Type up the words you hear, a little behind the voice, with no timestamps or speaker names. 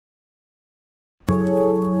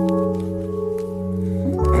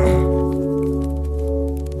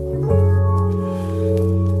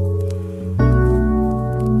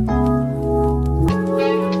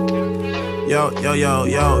Yo, yo, yo,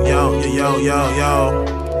 yo, yo, yo, yo, yo,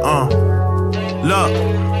 look.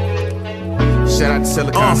 Shout out to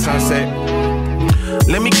Silicon Sunset.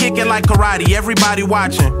 Let me kick it like karate, everybody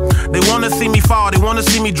watching. They wanna see me fall, they wanna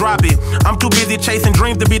see me drop it. I'm too busy chasing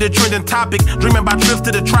dreams to be the trending topic. Dreaming about trips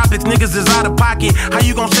to the tropics, niggas is out of pocket. How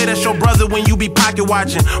you gon' say that's your brother when you be pocket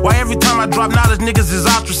watching? Why every time I drop knowledge, niggas is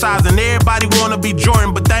ostracizing? Everybody wanna be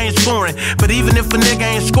Jordan, but they ain't scoring. But even if a nigga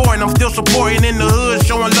ain't scoring, I'm still supporting. In the hood,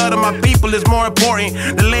 showing love to my people is more important.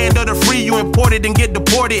 The land of the free, you import it and get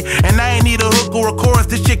deported. And I ain't need a hook or a chorus,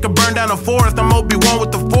 this shit could burn down a forest. I'm Obi-Wan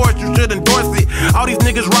with the force, you should endorse it. All these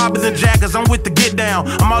niggas robbers and jackers, I'm with the get down.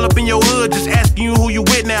 I'm all up in your hood, just asking you who you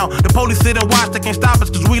with now. The police sit and watch, they can't stop us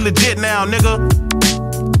cause we legit now, nigga.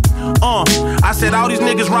 I said all these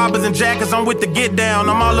niggas robbers and jackers, I'm with the get down.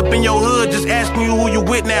 I'm all up in your hood, just asking you who you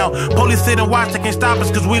with now. Police sit and watch, they can't stop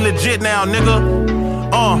us cause we legit now, nigga.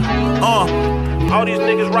 All these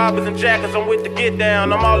niggas robbers and jackers, I'm with the get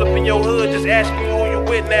down. I'm all up in your hood, just asking you who you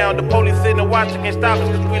with now. The police sit and watch, they can't stop us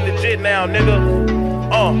cause we legit now, nigga.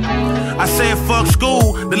 I said fuck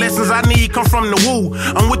school, the lessons I need come from the woo.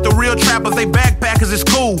 I'm with the real trappers, they backpackers, it's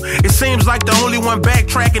cool. It seems like the only one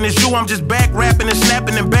backtracking is you. I'm just back rapping and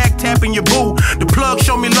snapping and back tapping your boo. The plug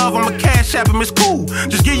show me love, I'ma cash app him, it's cool.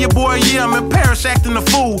 Just give your boy a year, I'm in Paris acting a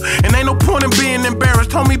fool. And ain't no point in being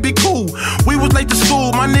embarrassed, homie, be cool. We was late to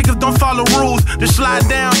school, my niggas don't follow rules. Just slide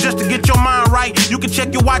down just to get your mind right. You can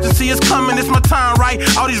check your watch and see it's coming, it's my time, right?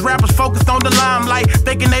 All these rappers focused on the limelight,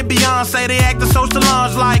 thinking they Beyonce, they acting so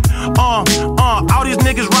Solange like. All these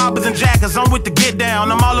niggas robbers and jackers, I'm with the get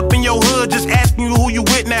down. I'm all up in your hood, just asking you who you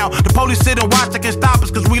with now. The police sit and watch, they can stop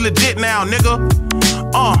us cause we legit now, nigga.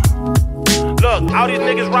 Look, all these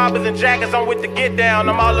niggas robbers and jackers, I'm with the get down.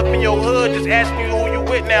 I'm all up in your hood, just asking you who you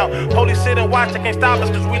with now. Police sit and watch, they can't stop us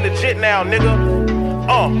cause we legit now, nigga.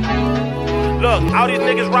 Look, all these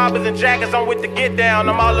niggas robbers and jackers, I'm with the get down.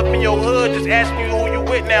 I'm all up in your hood, just asking you who you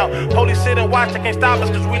with now. Police sit and watch, they can't stop us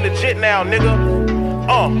cause we legit now, nigga.